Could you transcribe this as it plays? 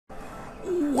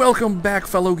Welcome back,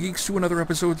 fellow geeks, to another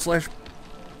episode slash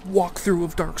walkthrough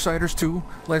of Darksiders 2.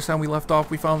 Last time we left off,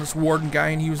 we found this warden guy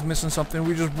and he was missing something.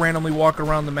 We just randomly walked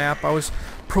around the map. I was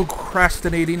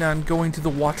procrastinating on going to the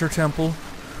Water Temple,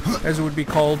 as it would be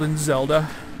called in Zelda.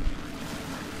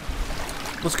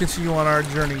 Let's continue on our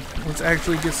journey. Let's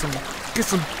actually get some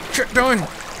shit done.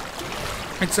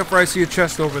 Except for I see a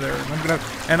chest over there,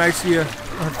 and I see a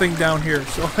thing down here.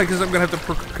 So I guess I'm gonna have to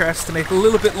procrastinate a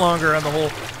little bit longer on the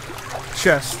whole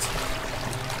chest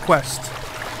quest.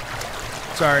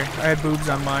 Sorry, I had boobs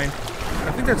on mine.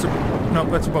 I think that's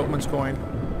that's a boatman's coin.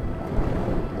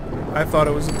 I thought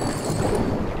it was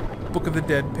a Book of the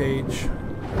Dead page.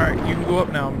 Alright, you can go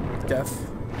up now, Death.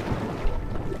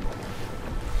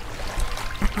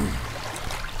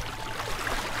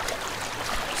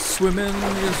 Swimming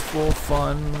is for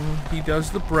fun. He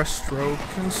does the breaststroke,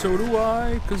 and so do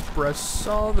I, because breasts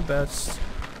are the best.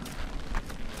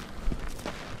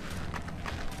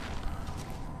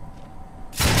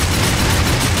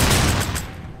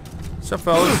 What's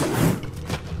up, fellas?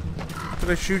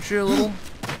 Did I shoot you a little?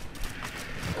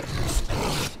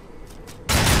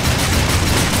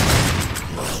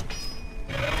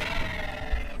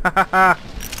 Hahaha.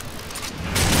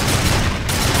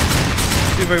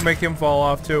 See if I can make him fall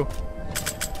off too.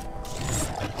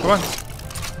 Come on.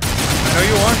 I know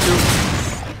you want to.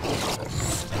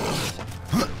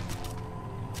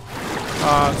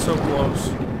 Ah, so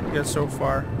close. Yet so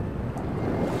far.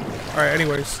 Alright,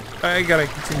 anyways. I gotta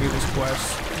continue this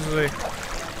quest.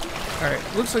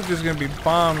 Alright, looks like there's gonna be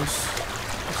bombs,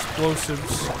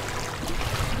 explosives.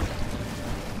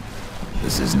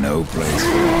 This is no place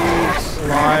for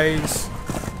lies. Lies.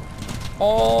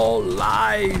 All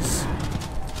lies.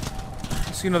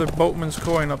 I see another boatman's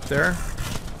coin up there.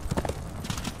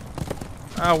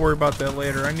 I'll worry about that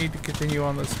later. I need to continue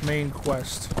on this main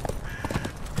quest.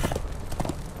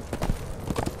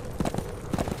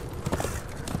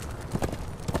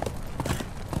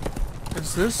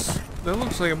 Is this? That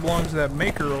looks like it belongs to that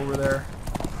maker over there.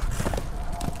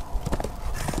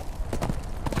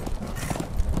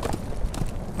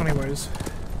 Anyways.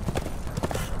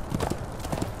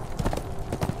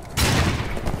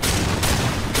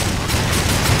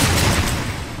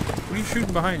 What are you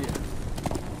shooting behind you?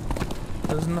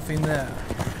 There's nothing there.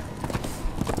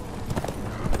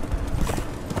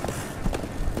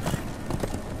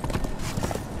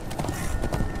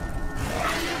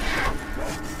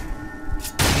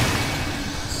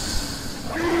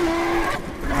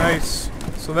 Nice.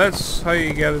 So that's how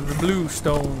you gather the blue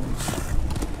stones.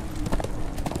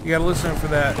 You gotta listen for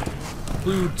that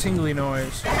blue tingly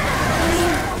noise.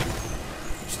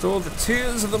 Stole the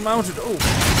tears of the mountain. Oh.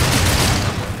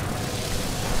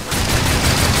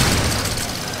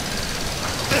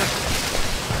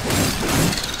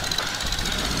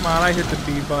 Come on, I hit the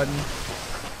B button.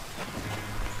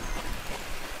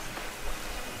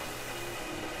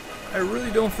 I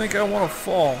really don't think I want to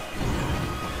fall.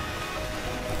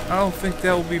 I don't think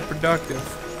that will be productive.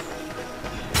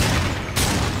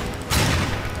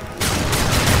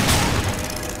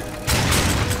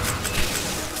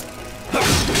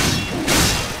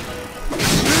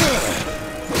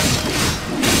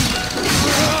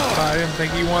 I didn't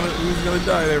think he was going to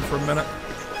die there for a minute.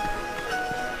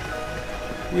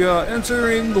 We are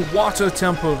entering the Water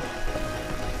Temple.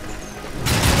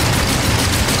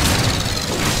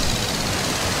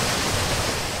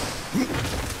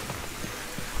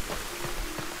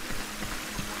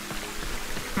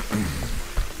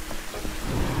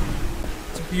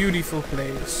 It's a beautiful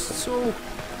place. So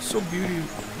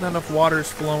beautiful. Not enough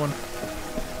water's flowing.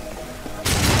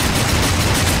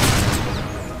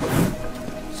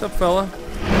 What's up, fella? Meet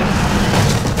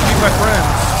my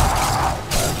friends.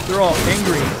 They're all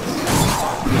angry.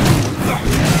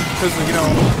 Because, you know,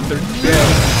 they're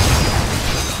dead.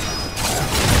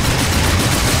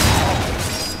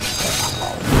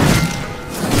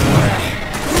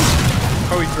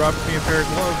 Oh, he dropped me a pair of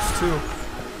gloves, too.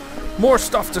 More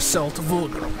stuff to sell to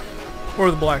Vulgrim.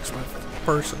 Or the blacksmith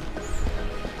person.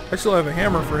 I still have a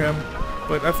hammer for him,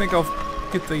 but I think I'll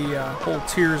get the whole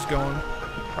tears going.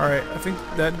 Alright, I think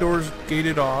that door's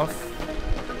gated off.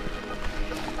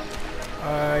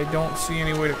 I don't see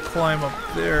any way to climb up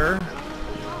there.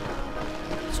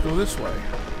 Let's go this way.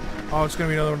 Oh, it's gonna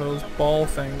be another one of those ball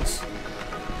things.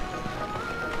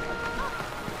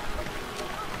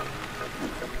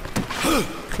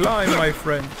 Climb, my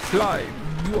friend, climb.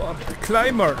 You are a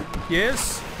climber,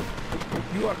 yes?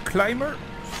 You are a climber?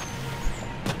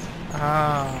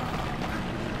 Ah.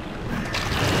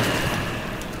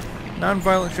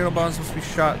 Non-violent shadow bombs must be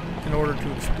shot in order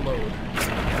to explode.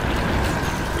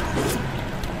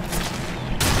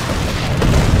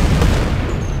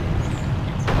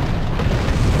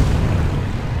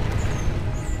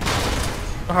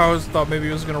 I always thought maybe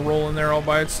it was gonna roll in there all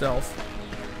by itself.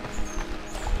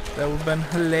 That would have been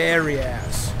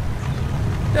hilarious.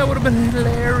 That would have been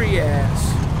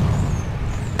hilarious.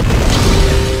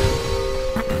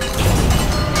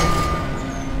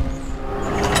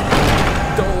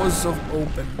 Doors have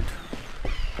opened.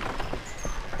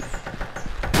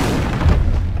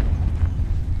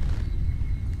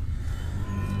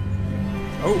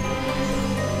 Oh.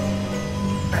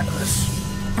 Atlas.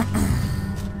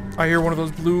 I hear one of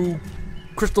those blue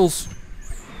crystals.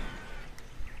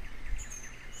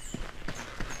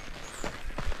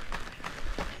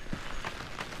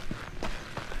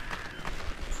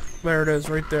 There it is,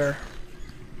 right there.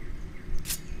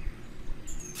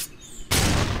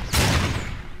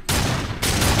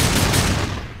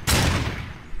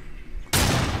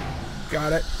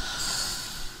 Got it.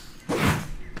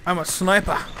 I'm a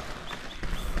sniper.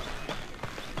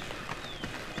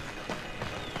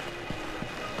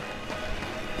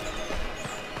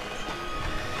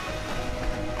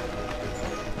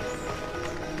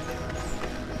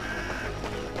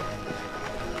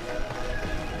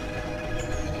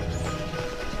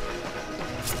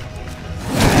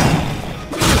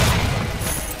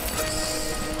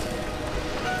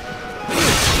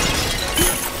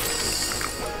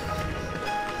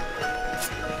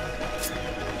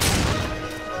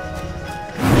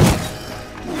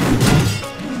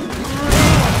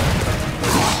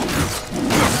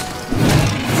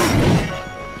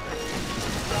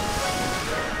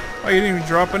 Oh, you didn't even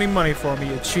drop any money for me,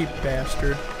 you cheap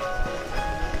bastard.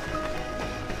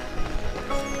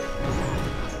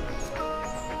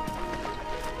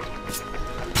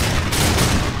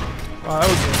 Wow, that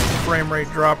was a frame rate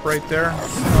drop right there.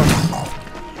 Oh.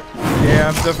 Yeah,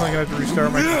 I'm definitely gonna have to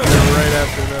restart my computer right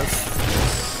after this.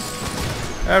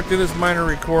 After this minor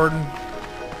recording.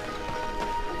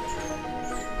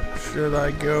 Should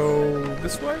I go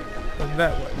this way or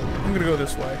that way? I'm gonna go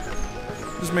this way.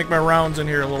 Just make my rounds in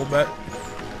here a little bit.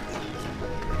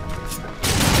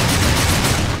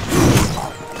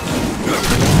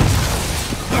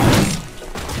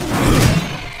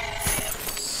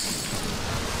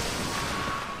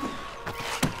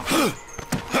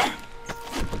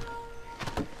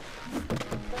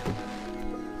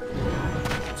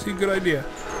 See, good idea.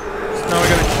 So now I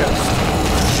got a chest.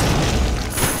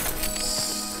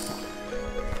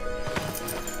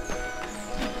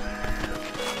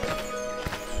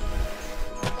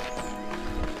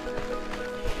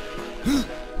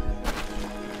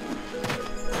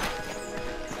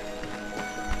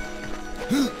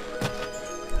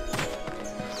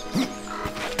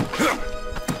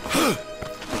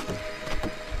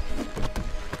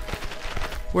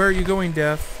 Where are you going,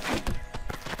 Death?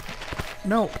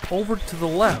 No, over to the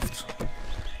left.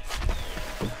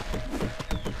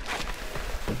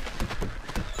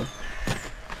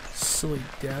 Silly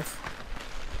Death.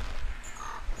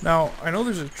 Now, I know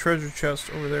there's a treasure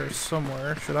chest over there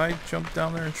somewhere. Should I jump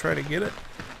down there and try to get it?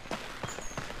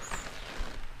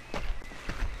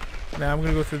 Nah, I'm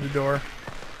gonna go through the door.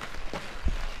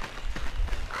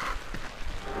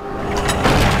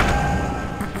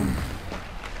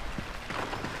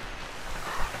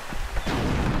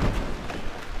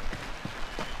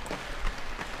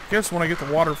 Guess when I get the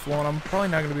water flowing, I'm probably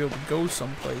not going to be able to go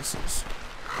some places.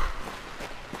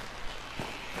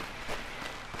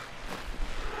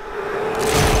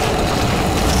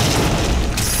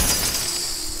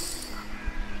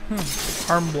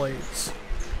 Arm blades.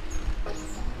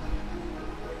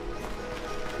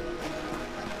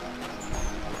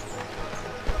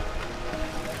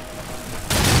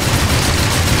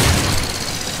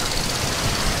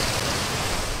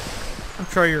 I'll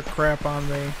try your crap on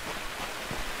me.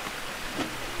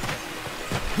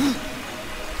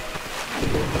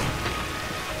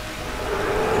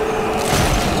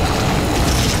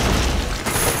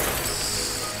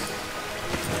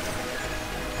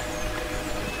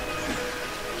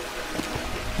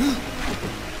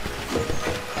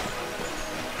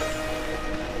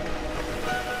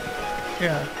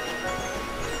 Yeah.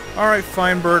 Alright,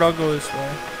 fine, bird, I'll go this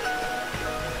way.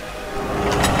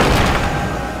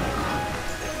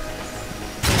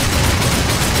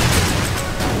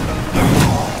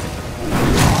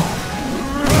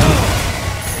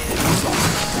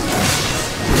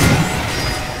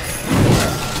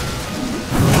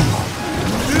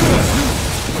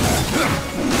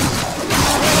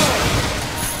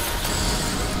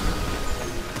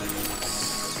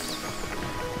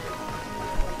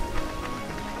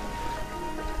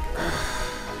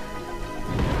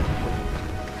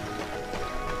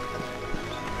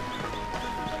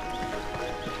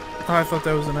 Oh, I thought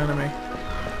that was an enemy.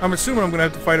 I'm assuming I'm gonna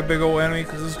have to fight a big old enemy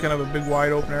because this is kind of a big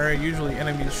wide open area. Usually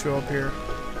enemies show up here.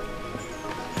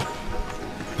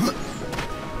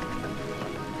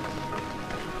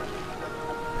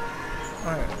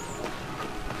 Alright.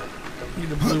 Need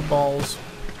the blue balls.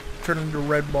 Turn into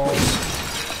red balls.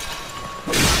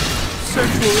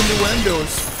 Sexual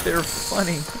innuendos. They're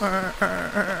funny.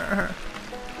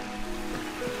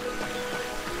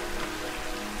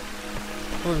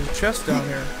 Oh, there's a chest down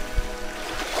here.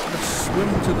 Let's swim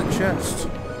to the chest.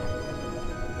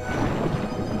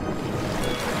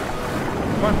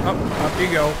 Come on, up you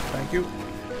go. Thank you.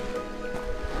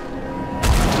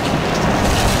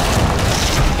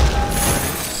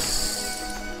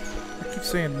 I keep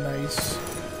saying nice.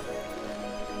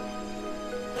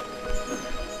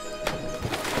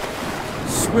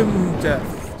 Swim,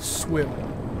 death. Swim.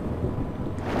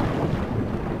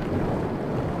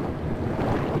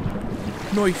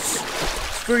 Nice.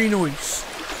 It's very nice.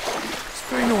 It's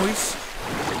very nice.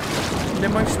 And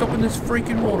am I stuck in this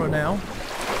freaking water now?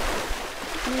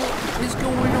 What is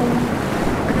going on?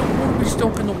 I don't want to be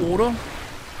stuck in the water.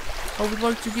 I would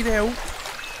like to get out.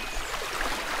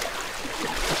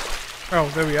 Oh,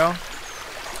 there we are.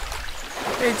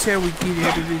 That's how we get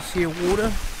out of this here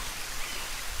water.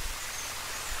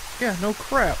 Yeah, no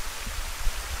crap.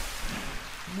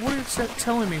 What is that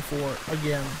telling me for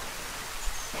again?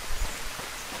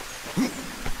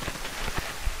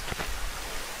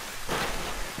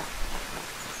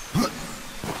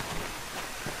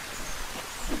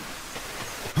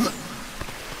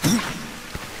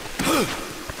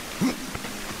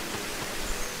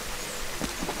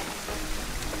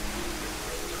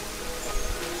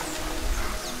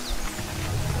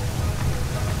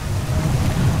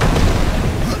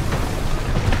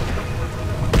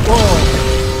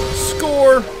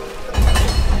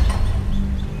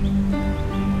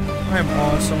 I am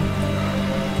awesome.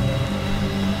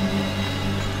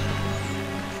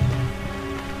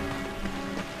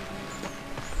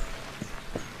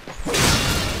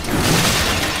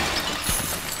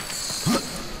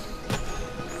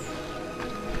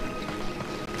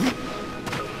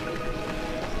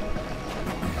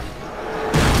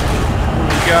 What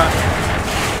we got?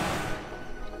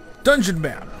 Dungeon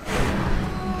map.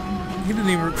 He didn't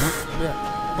even.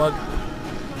 Bug.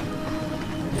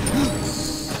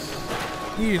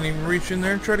 He didn't even reach in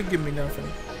there and try to give me nothing.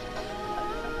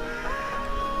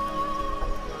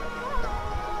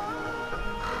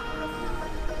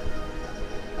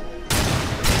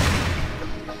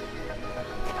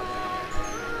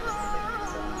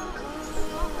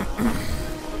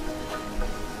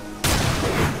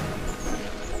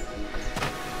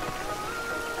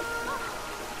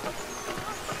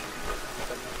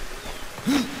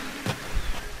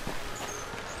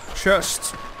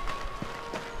 Chest.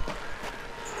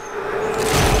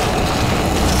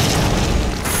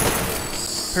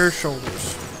 Pair of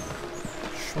shoulders.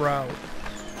 Shroud.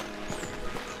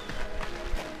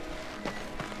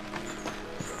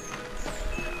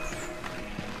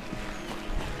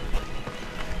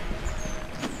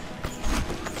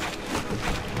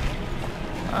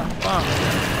 Ah, bomb.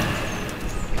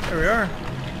 There we are.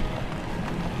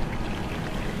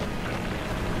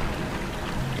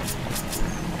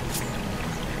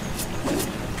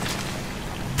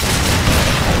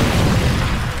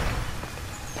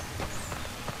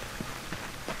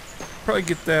 Probably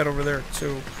get that over there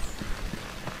too.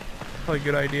 Probably a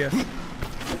good idea.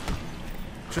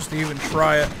 Just to even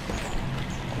try it.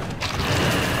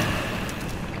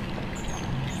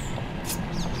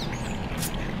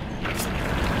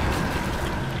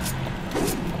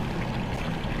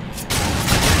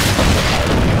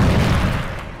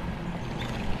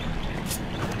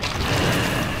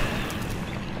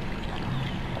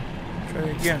 Try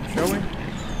it again, shall we?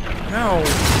 No!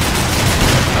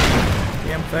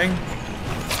 Damn thing.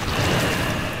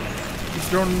 He's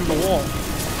thrown into the wall.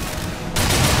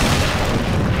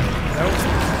 Nope.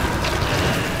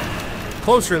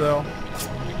 Closer though.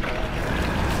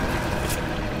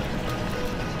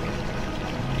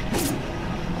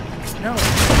 No.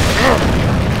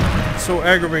 So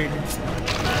aggravating.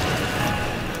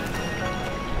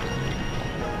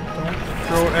 Don't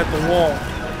throw it at the wall.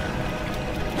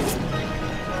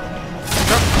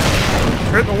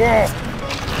 Hit the wall.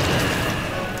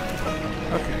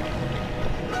 Okay.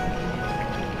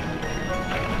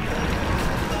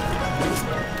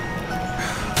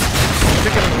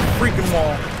 Stick it in the freaking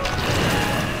wall.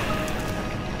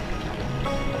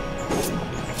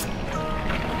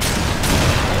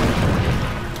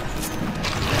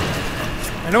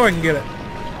 I know I can get it. I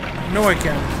know I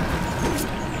can.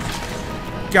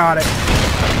 Got it.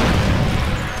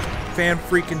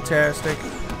 Fan-freaking-tastic.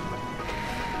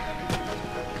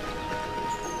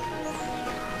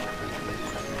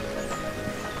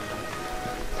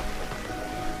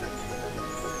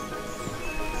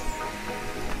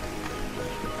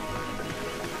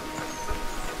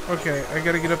 Okay, I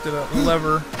gotta get up to the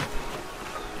lever.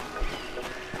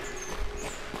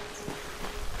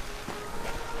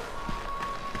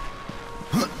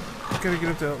 Gotta get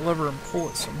up to that lever and pull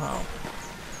it somehow.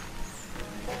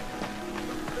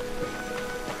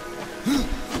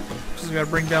 Because we gotta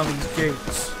bring down these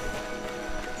gates.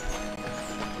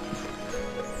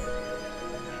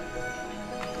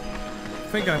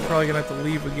 I think I'm probably gonna have to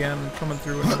leave again, coming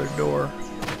through another door.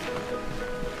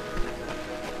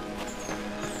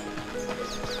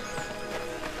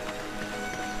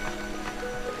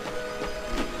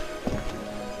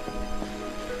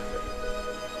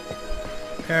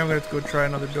 Okay, I'm gonna have to go try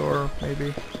another door,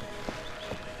 maybe.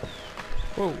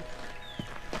 Whoa.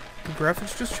 The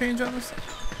graphics just changed on this?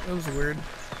 That was weird.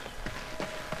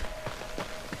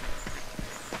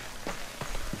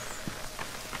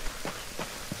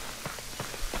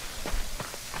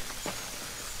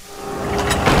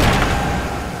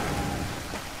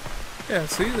 Yeah,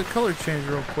 see, the color changed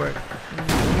real quick.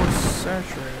 It's more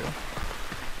saturated.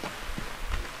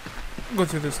 I'll go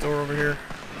through this door over here.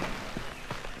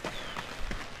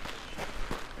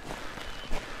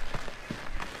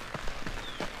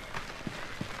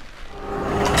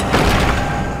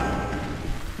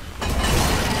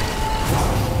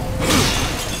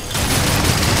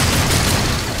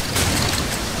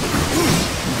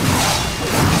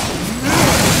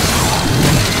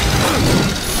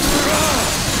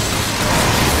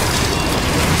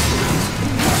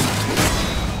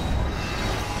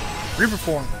 Reaper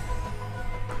form.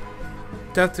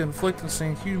 Death to inflict and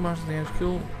sting huge amounts of damage.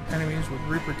 Kill enemies with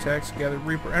Reaper attacks. Gather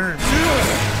Reaper energy.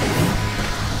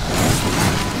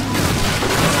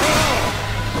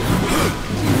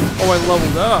 Oh, I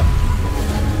leveled up.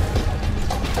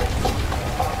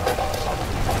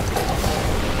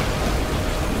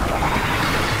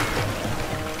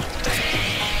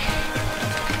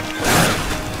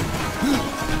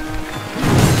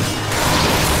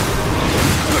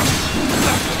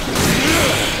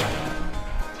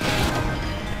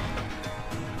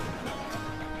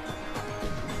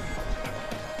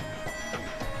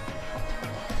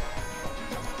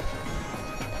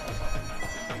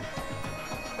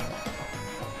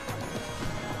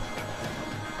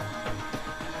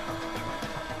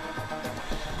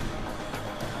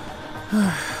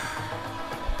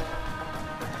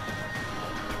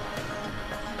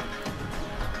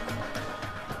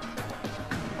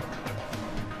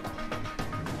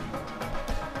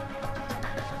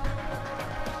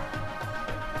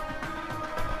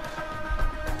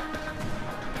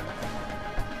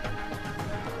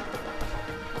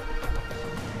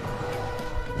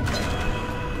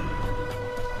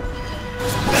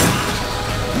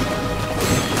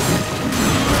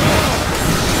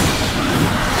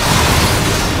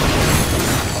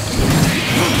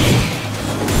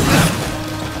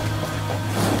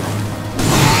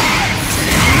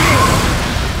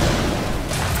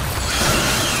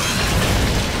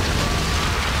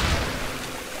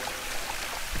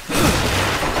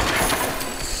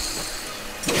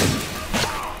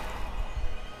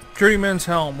 Journeyman's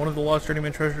Helm. One of the lost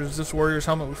Journeyman treasures. This warrior's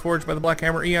helmet was forged by the Black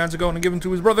Hammer eons ago and given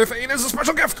to his brother Thane as a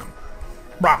special gift.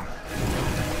 Brah.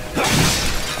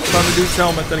 Found the dude's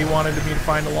helmet that he wanted me to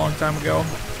find a long time ago.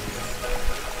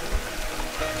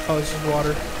 Oh, this is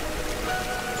water.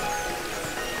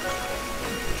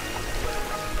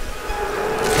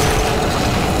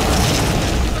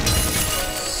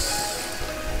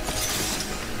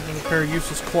 And a pair of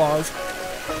useless claws.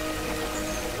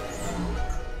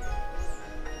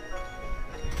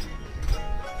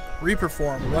 Reaper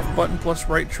form, left button plus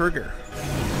right trigger.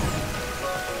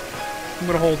 I'm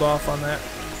gonna hold off on that.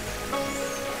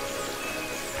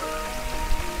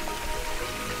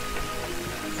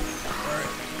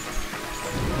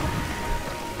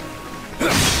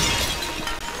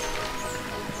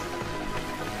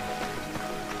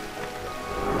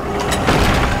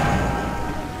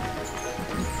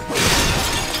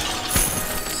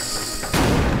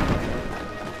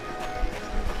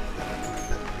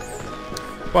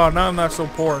 Wow, now I'm not so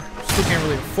poor. Still can't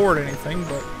really afford anything,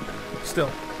 but still.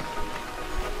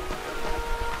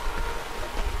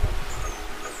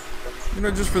 You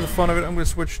know, just for the fun of it, I'm going to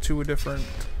switch to a different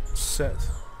set.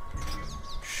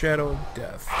 Shadow of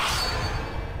Death.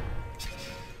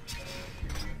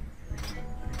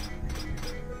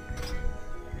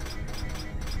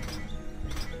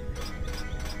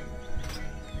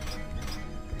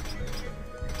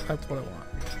 That's what I want.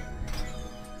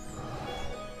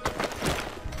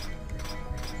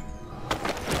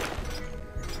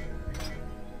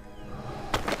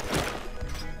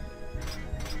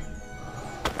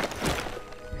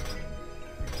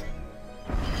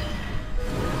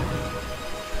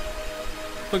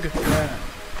 Look at that.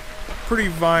 Pretty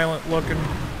violent looking.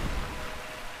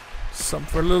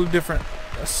 Something for a little different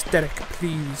aesthetic,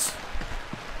 please.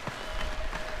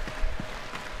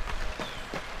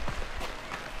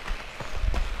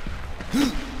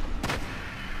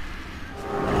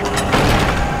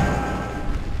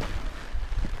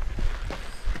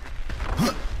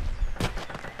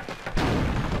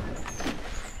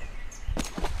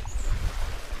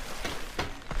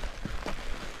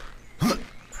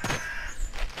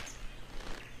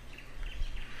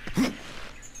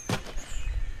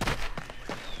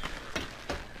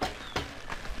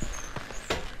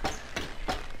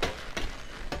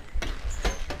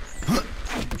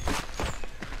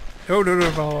 Oh,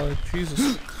 no,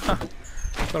 Jesus.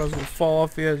 Thought I was gonna fall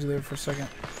off the edge there for a second.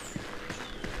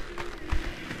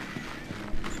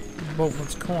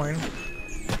 Boatman's coin.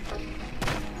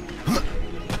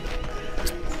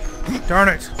 Darn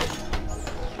it!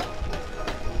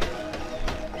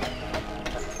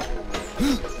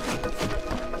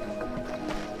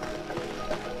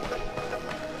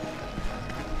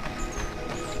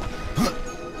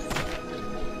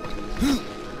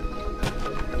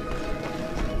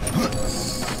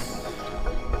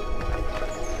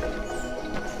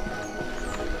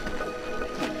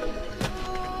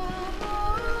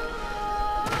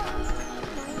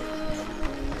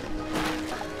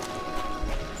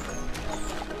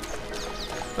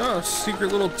 Oh, a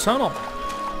secret little tunnel.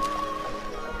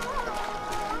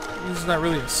 This is not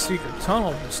really a secret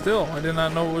tunnel, but still, I did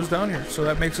not know it was down here, so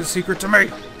that makes it secret to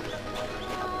me.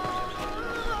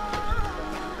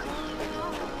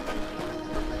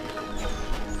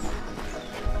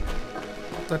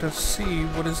 Let us see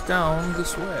what is down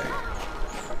this way.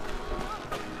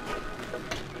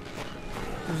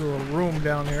 There's a little room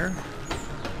down here.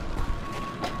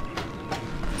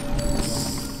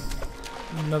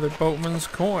 Another boatman's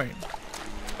coin.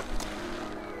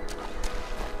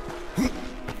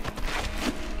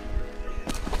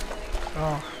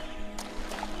 Oh.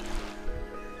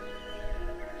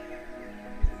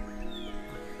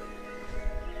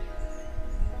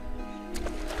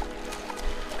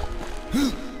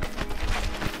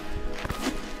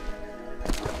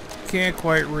 Can't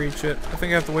quite reach it. I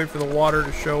think I have to wait for the water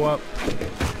to show up.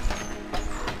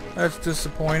 That's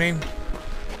disappointing.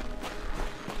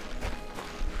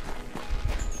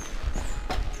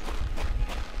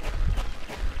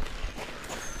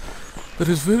 That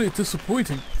is very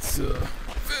disappointing. It's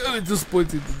very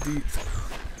disappointing indeed.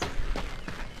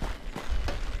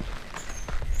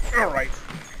 Alright.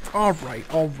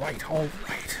 Alright, alright,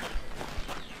 alright.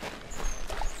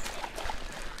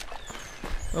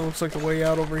 That looks like the way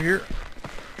out over here.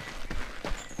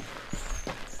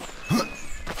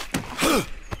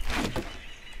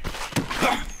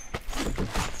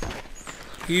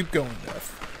 Keep going,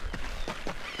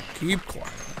 Death. Keep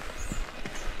climbing.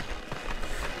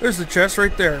 There's the chest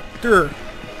right there. Durr.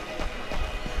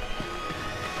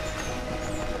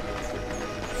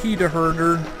 Heat a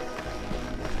herder.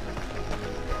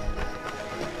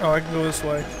 Oh, I can go this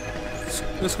way.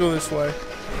 Let's go this way.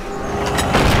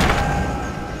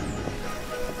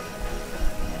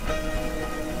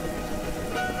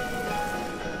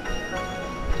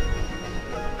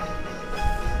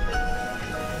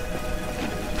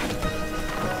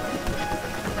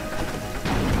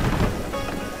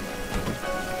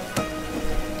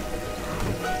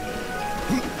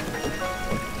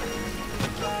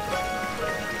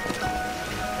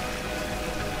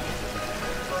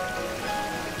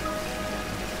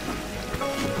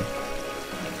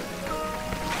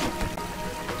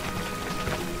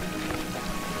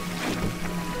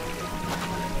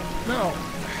 No.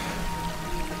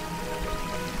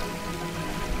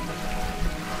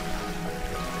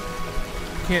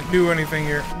 Can't do anything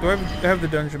here. Do I have the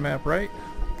dungeon map, right?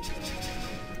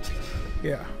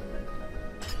 Yeah.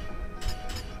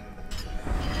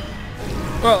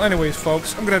 Well, anyways,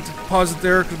 folks, I'm gonna have to pause it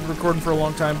there because we're recording for a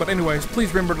long time. But anyways,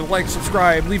 please remember to like,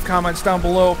 subscribe, leave comments down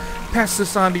below, pass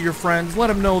this on to your friends, let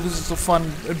them know this is a fun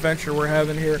adventure we're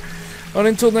having here. And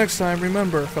until next time,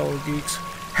 remember, fellow geeks,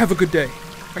 have a good day.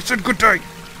 I said good day.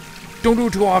 Don't do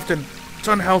it too often. It's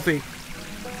unhealthy.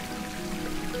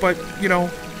 But, you know,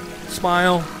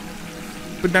 smile.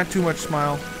 But not too much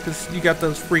smile, because you got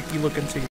those freaky looking teeth.